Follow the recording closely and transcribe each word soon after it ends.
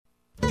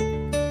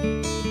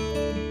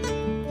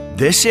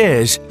This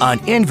is An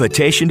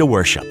Invitation to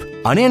Worship,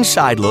 an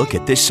inside look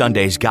at this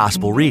Sunday's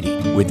Gospel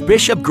reading with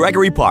Bishop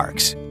Gregory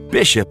Parks,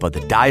 Bishop of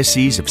the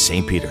Diocese of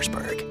St.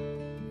 Petersburg.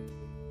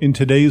 In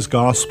today's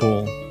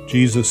Gospel,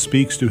 Jesus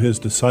speaks to his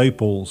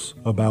disciples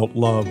about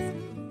love,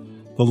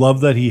 the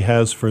love that he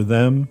has for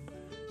them,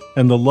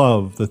 and the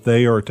love that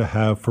they are to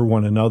have for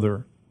one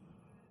another.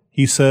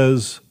 He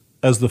says,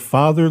 "As the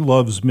Father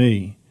loves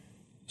me,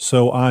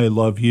 so I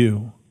love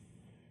you."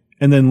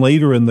 And then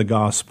later in the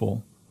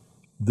Gospel,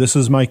 "This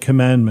is my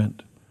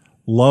commandment,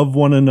 love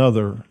one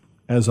another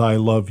as I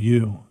love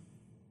you."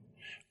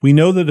 We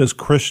know that as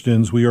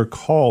Christians we are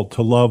called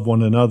to love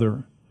one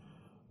another,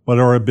 but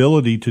our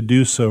ability to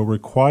do so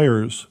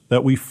requires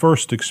that we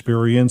first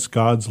experience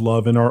God's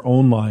love in our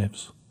own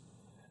lives.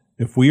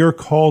 If we are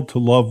called to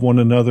love one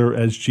another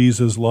as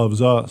Jesus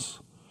loves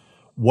us,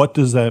 what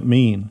does that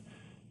mean,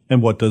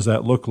 and what does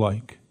that look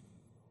like?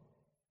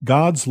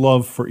 God's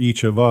love for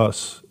each of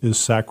us is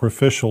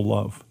sacrificial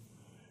love.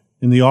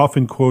 In the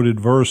often quoted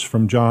verse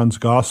from John's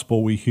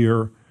Gospel we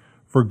hear,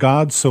 "For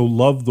God so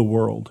loved the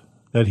world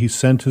that he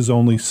sent his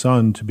only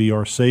Son to be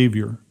our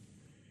Savior."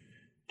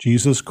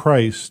 Jesus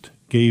Christ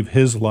gave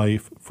his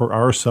life for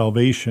our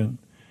salvation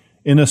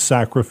in a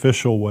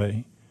sacrificial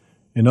way.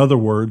 In other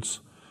words,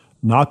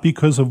 not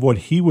because of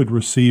what he would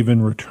receive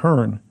in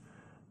return,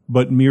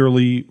 but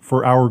merely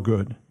for our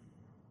good.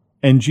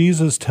 And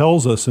Jesus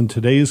tells us in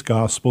today's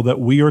Gospel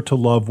that we are to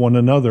love one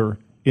another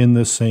in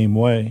this same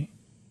way.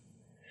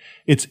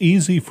 It's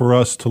easy for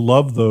us to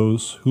love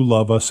those who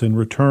love us in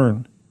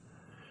return.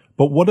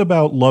 But what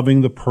about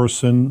loving the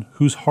person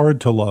who's hard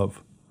to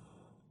love?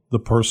 The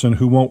person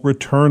who won't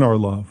return our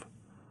love?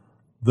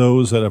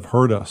 Those that have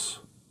hurt us?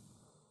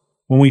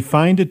 When we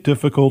find it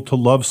difficult to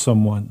love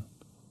someone,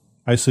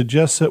 I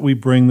suggest that we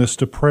bring this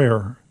to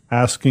prayer,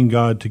 asking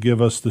God to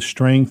give us the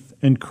strength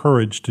and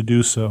courage to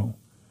do so.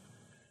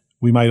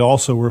 We might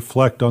also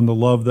reflect on the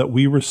love that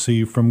we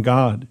receive from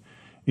God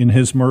in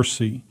his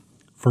mercy,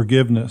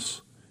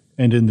 forgiveness,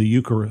 and in the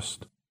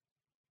Eucharist.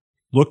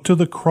 Look to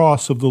the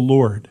cross of the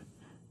Lord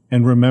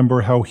and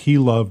remember how he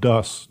loved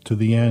us to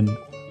the end.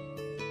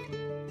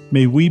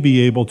 May we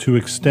be able to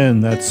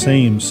extend that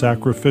same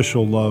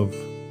sacrificial love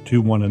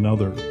to one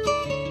another.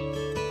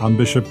 I'm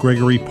Bishop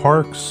Gregory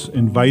Parks,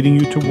 inviting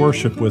you to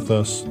worship with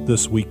us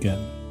this weekend.